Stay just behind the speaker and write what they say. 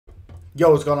Yo,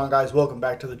 what's going on, guys? Welcome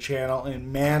back to the channel.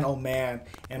 And man, oh man,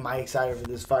 am I excited for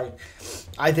this fight.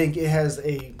 I think it has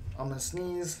a, I'm going to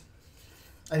sneeze.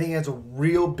 I think it has a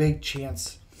real big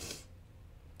chance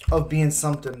of being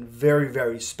something very,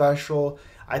 very special.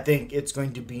 I think it's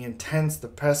going to be intense. The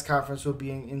press conference will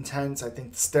be intense. I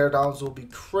think the stare downs will be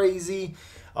crazy.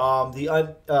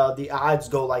 The odds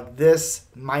go like this: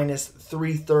 minus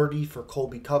 330 for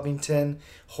Colby Covington.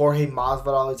 Jorge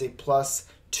Masvidal is a plus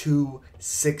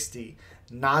 260.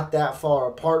 Not that far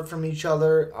apart from each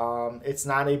other. It's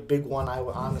not a big one I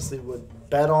honestly would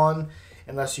bet on,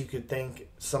 unless you could think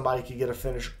somebody could get a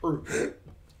finish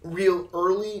real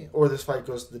early, or this fight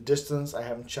goes to the distance. I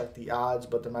haven't checked the odds,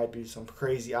 but there might be some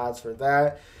crazy odds for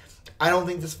that. I don't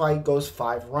think this fight goes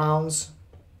 5 rounds.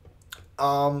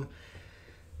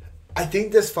 I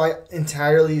think this fight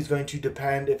entirely is going to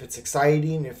depend if it's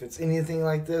exciting, if it's anything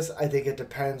like this. I think it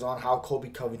depends on how Colby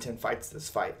Covington fights this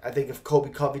fight. I think if Colby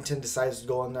Covington decides to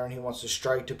go in there and he wants to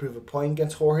strike to prove a point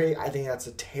against Jorge, I think that's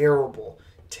a terrible,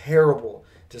 terrible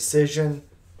decision.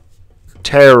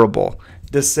 Terrible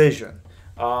decision.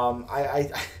 I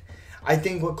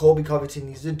think what Colby Covington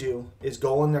needs to do is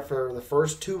go in there for the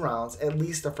first 2 rounds, at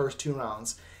least the first 2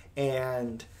 rounds,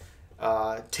 and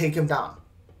take him down.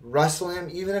 Wrestle him,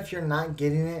 even if you're not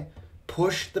getting it.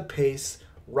 Push the pace,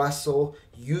 wrestle,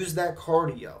 use that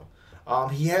cardio.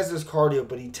 He has this cardio,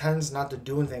 but he tends not to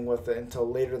do anything with it until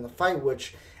later in the fight,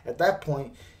 which at that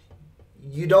point,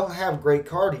 you don't have great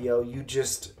cardio. You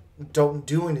just don't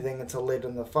do anything until later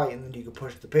in the fight, and then you can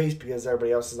push the pace because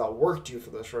everybody else has outworked you for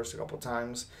those first couple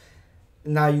times.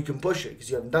 Now you can push it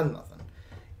because you haven't done nothing.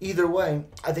 Either way,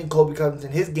 I think Colby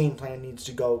Covington, his game plan needs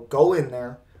to go in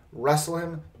there, wrestle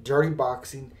him, dirty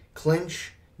boxing,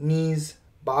 clinch, knees,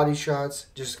 body shots,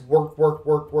 just work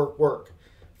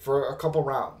for a couple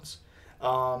rounds.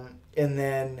 And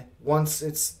then once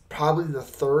it's probably the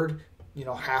third,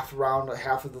 half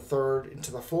of the third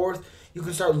into the fourth, you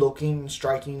can start looking and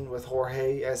striking with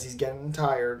Jorge as he's getting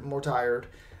more tired.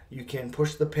 You can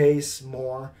push the pace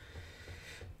more.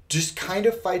 Just kind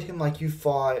of fight him like you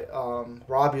fought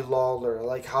Robbie Lawler,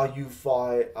 like how you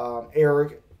fought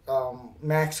Eric,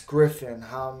 Max Griffin,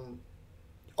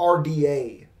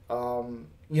 RDA,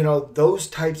 those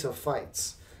types of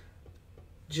fights.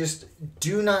 Just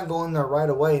do not go in there right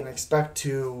away and expect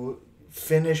to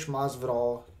finish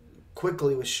Masvidal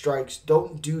quickly with strikes.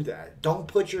 Don't do that. Don't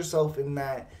put yourself in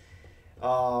that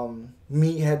meathead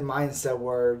mindset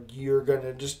where you're going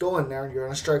to just go in there and you're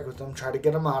going to strike with them, try to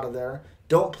get them out of there.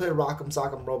 Don't play rock'em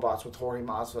sock'em robots with Jorge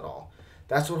Masvidal.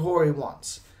 That's what Jorge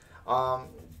wants.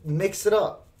 Mix it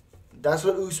up. That's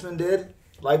what Usman did.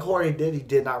 Like Jorge did, he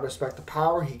did not respect the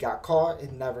power. He got caught.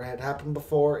 It never had happened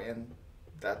before, and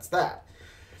that's that.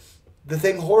 The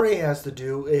thing Jorge has to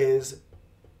do is,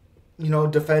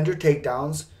 defend your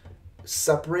takedowns,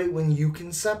 separate when you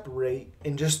can separate,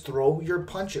 and just throw your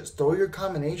punches, throw your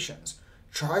combinations.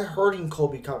 Try hurting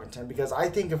Colby Covington, because I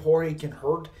think if Jorge can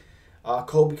hurt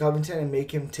Colby Covington and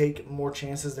make him take more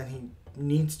chances than he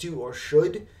needs to or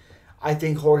should, I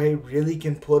think Jorge really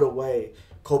can put away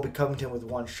Colby Covington with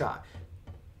one shot.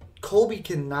 Colby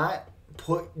cannot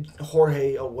put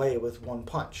Jorge away with one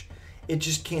punch. It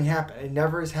just can't happen. It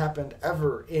never has happened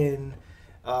ever in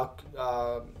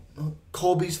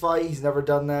Colby's fight. He's never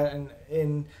done that.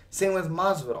 And same with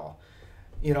Masvidal.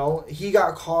 He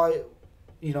got caught,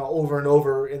 over and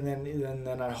over, and then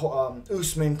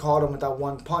Usman caught him with that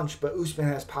one punch. But Usman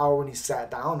has power when he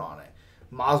sat down on it.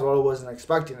 Masvidal wasn't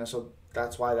expecting it, so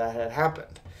that's why that had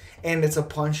happened. And it's a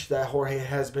punch that Jorge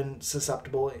has been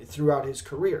susceptible throughout his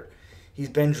career. He's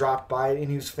been dropped by it, and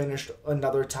he was finished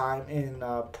another time in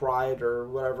Pride or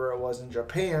whatever it was in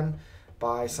Japan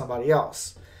by somebody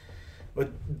else. But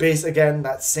again,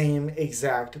 that same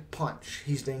exact punch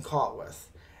he's been caught with.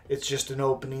 It's just an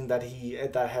opening that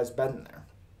has been there.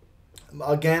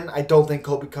 Again, I don't think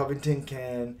Colby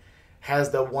Covington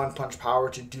has the one punch power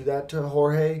to do that to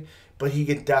Jorge, but he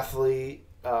can definitely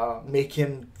make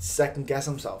him second guess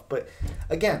himself. But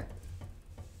again,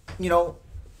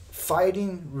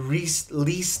 fighting least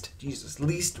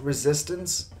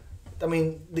resistance. I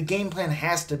mean, the game plan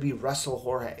has to be wrestle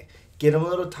Jorge, get him a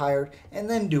little tired, and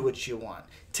then do what you want.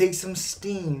 Take some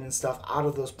steam and stuff out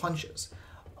of those punches.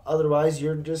 Otherwise,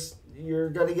 you're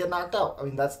gonna get knocked out. I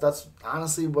mean, that's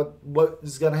honestly what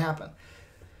is gonna happen.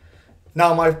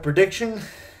 Now, my prediction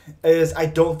is I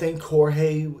don't think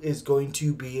Jorge is going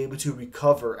to be able to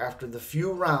recover after the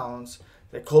few rounds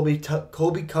that Colby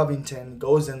Covington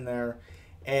goes in there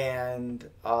and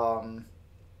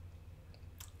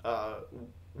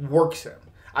works him.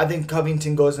 I think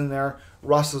Covington goes in there,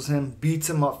 wrestles him, beats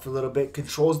him up for a little bit,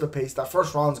 controls the pace. That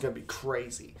first round is going to be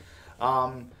crazy.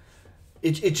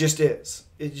 It just is.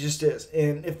 It just is.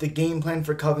 And if the game plan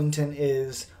for Covington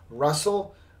is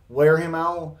wrestle, wear him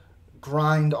out,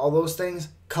 grind, all those things,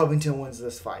 Covington wins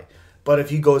this fight. But if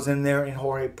he goes in there and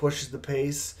Jorge pushes the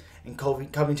pace and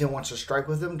Covington wants to strike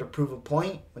with him to prove a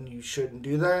point when you shouldn't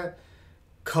do that,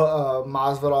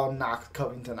 Masvidal knocks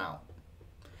Covington out.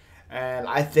 And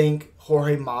I think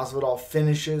Jorge Masvidal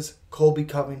finishes Colby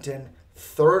Covington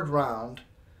third round.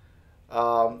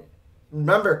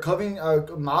 Remember,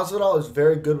 Masvidal is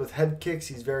very good with head kicks.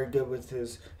 He's very good with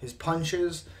his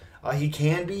punches. He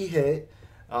can be hit.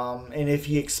 And if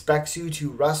he expects you to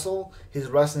wrestle, his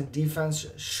wrestling defense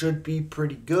should be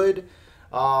pretty good.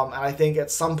 And I think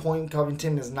at some point,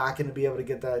 Covington is not going to be able to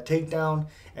get that takedown.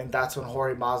 And that's when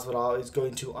Jorge Masvidal is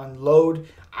going to unload.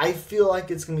 I feel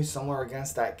like it's going to be somewhere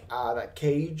against that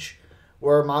cage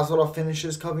where Masvidal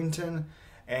finishes Covington.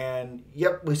 And,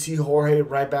 yep, we see Jorge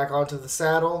right back onto the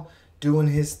saddle, doing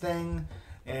his thing.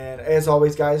 And as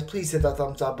always, guys, please hit that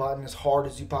thumbs up button as hard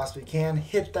as you possibly can.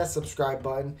 Hit that subscribe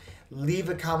button. Leave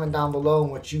a comment down below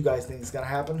on what you guys think is going to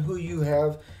happen, who you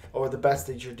have, or the best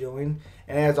that you're doing.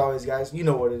 And as always, guys, you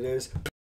know what it is.